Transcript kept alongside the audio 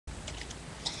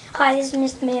Hi, this is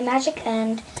Mr. Mere Magic,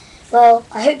 and well,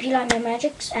 I hope you like my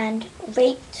magics and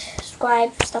rate,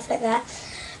 subscribe, stuff like that.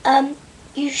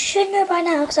 You should know by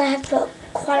now because I have put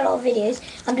quite a lot of videos.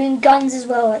 I'm doing guns as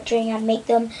well, like showing how to make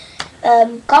them.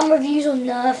 Gun reviews on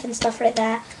Nerf and stuff like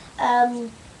that.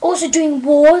 Also doing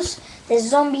wars. There's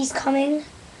zombies coming.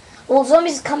 Well,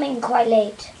 zombies is coming quite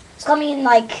late. It's coming in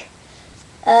like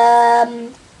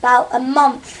about a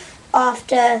month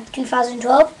after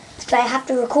 2012. So I have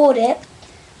to record it.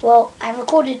 Well, I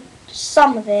recorded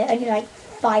some of it, only like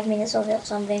 5 minutes of it or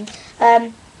something.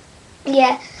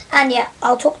 Yeah,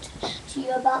 I'll talk to you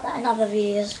about that in other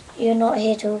videos. You're not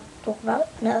here to talk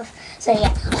about Nerf. So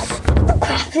yeah, oh,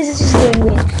 crap, this is just going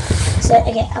weird. So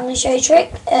okay, I'm going to show you a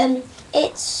trick.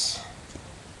 It's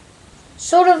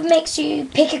sort of makes you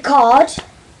pick a card.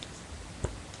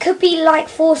 Could be like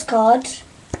force card,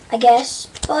 I guess,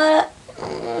 but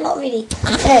not really.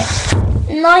 Okay,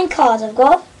 9 cards I've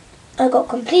got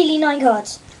completely 9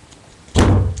 cards.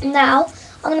 Now,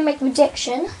 I'm going to make a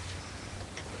prediction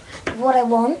of what I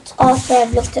want after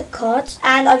I've looked at cards.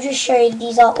 And I'll just show you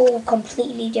these are all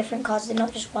completely different cards. They're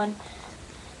not just one.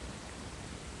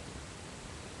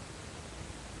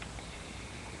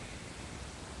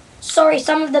 Sorry,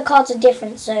 some of the cards are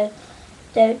different, so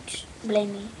don't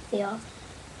blame me if they are.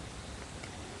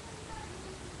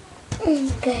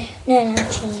 Okay, no,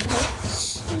 actually,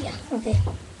 yeah, okay.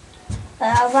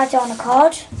 I'll write it on a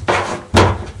card.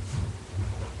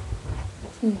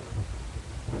 Damn it.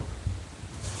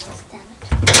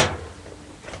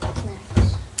 There it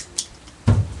is.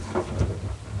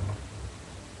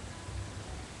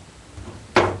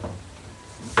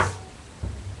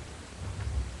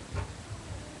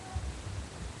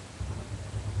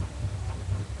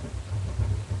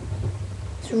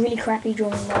 It's a really crappy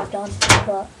drawing what I've done,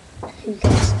 but who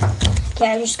cares?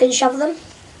 Okay, I'm just going to shuffle them.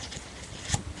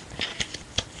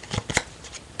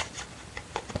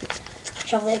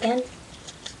 Shuffle it again.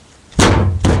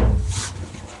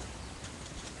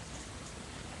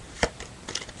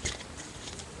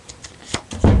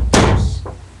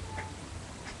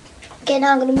 Okay,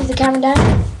 now I'm going to move the camera down.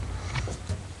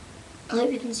 I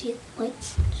hope you can see it. Wait,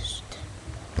 just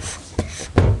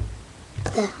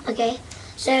there. Okay,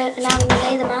 so now I'm going to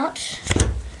lay them out.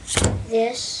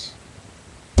 This.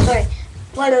 Sorry.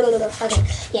 Okay.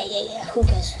 Yeah. Who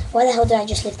cares? Why the hell did I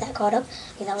just lift that card up?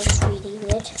 Okay, that was just really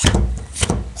weird.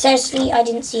 Seriously, I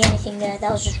didn't see anything there.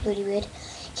 That was just really weird.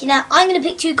 Okay, now I'm going to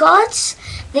pick 2 cards.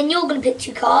 Then you're going to pick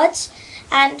 2 cards.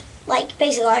 And, like,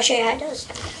 basically, I'll show you how it does.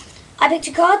 I pick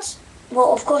 2 cards.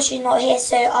 Well, of course, you're not here,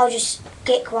 so I'll just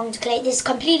get one to collect. This is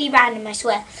completely random, I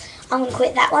swear. I'm going to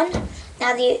quit that one.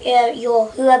 Now,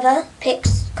 whoever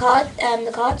picks the cards, I'm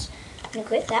going to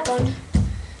quit that one.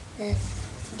 Then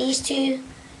these 2.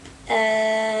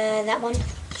 That one.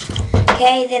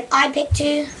 Okay, then I pick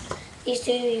 2. These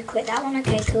 2, you quit that one.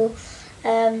 Okay, cool.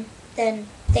 Then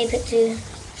they pick 2.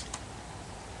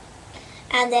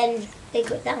 And then they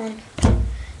quit that one.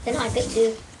 Then I pick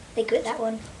 2. They quit that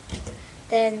one.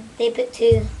 Then they pick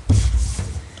 2.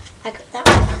 I quit that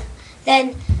one.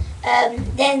 Then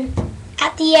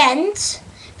at the end,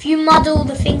 if you muddle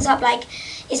the things up, like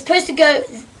it's supposed to go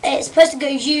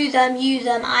you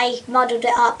them, I muddled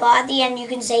it up, but at the end you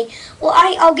can say, well,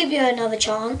 I'll give you another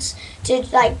chance to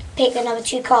like pick another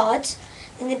 2 cards.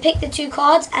 Then they pick the 2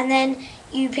 cards, and then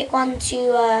you pick one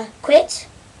to quit.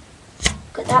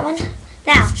 Got that one.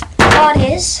 Now, the card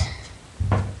is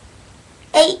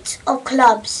 8 of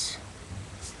clubs.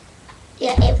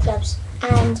 Yeah, 8 of clubs.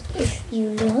 And if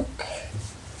you look,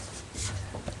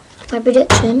 my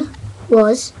prediction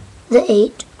was the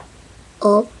 8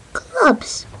 of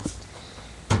clubs.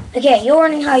 Okay, you're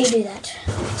wondering how you do that.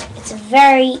 It's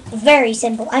very, very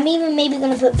simple. I'm even maybe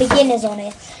going to put beginners on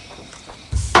it.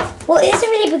 Well, it isn't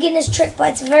really a beginner's trick,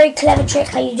 but it's a very clever trick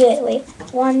how you do it. Wait,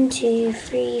 1, 2,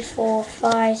 3, 4,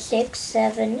 5, 6,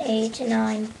 7, 8, 9.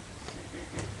 I'm going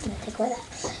to take away that.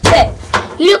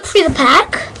 So, you look through the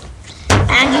pack,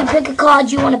 and you pick a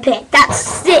card you want to pick.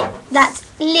 That's it. That's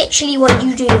literally what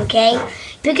you do, okay?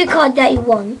 Pick a card that you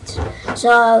want.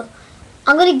 So,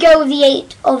 I'm going to go with the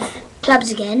 8 of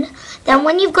clubs again. Then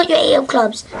when you've got your 8 of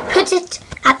clubs, put it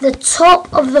at the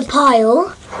top of the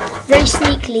pile, very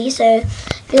sneakily, so it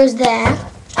goes there,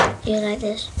 like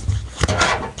this,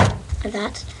 like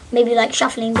that, maybe like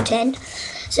shuffling, pretend.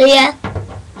 So yeah,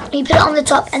 you put it on the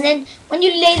top, and then when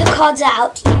you lay the cards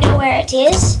out, you know where it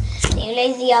is. Then you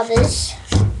lay the others,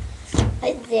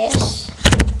 like this.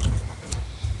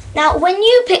 Now when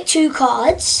you pick 2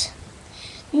 cards,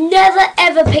 never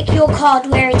ever pick your card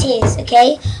where it is,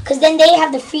 okay? Because then they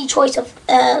have the free choice of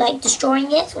like destroying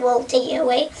it, or take it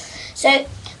away. So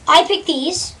I pick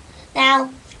these. Now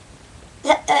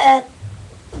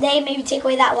they maybe take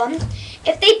away that one.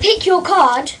 If they pick your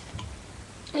card,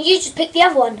 you just pick the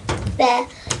other one. There,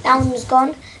 that one was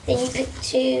gone. Then you pick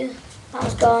 2, that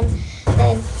one's gone.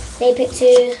 Then they pick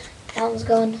 2, that one's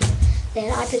gone.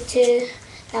 Then I pick 2,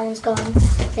 that one's gone.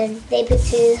 Then they pick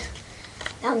 2,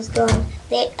 that one's gone.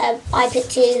 I pick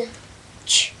 2,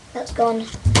 that's gone.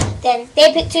 Then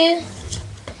they pick 2.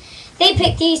 They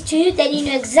pick these 2. Then you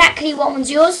know exactly what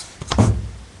one's yours,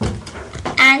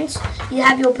 and you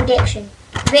have your prediction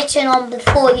written on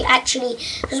before you actually.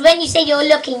 Because when you say you're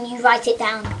looking, you write it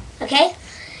down. Okay?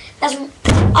 That's.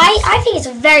 I think it's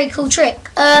a very cool trick.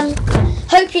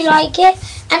 Hope you like it.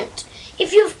 And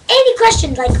if you have any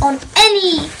questions, like on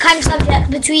any kind of subject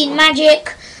between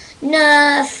Magic,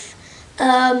 Nerf,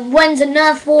 when's a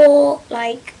Nerf war,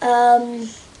 like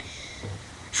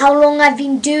how long I've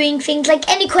been doing things, like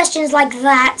any questions like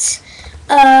that,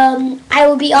 I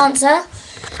will be answer.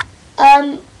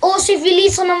 Also, if you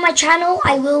leave some on my channel,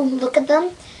 I will look at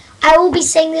them. I will be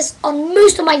saying this on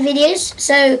most of my videos,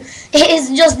 so it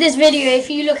is just this video. If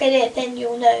you look at it, then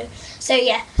you'll know. So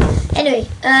yeah. Anyway,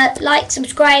 like,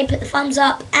 subscribe, put the thumbs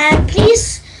up, and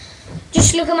please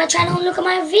just look at my channel and look at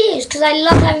my videos, because I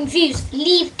love having views.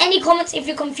 Leave any comments if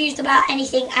you're confused about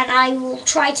anything, and I will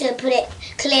try to put it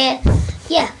clear.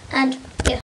 Yeah, and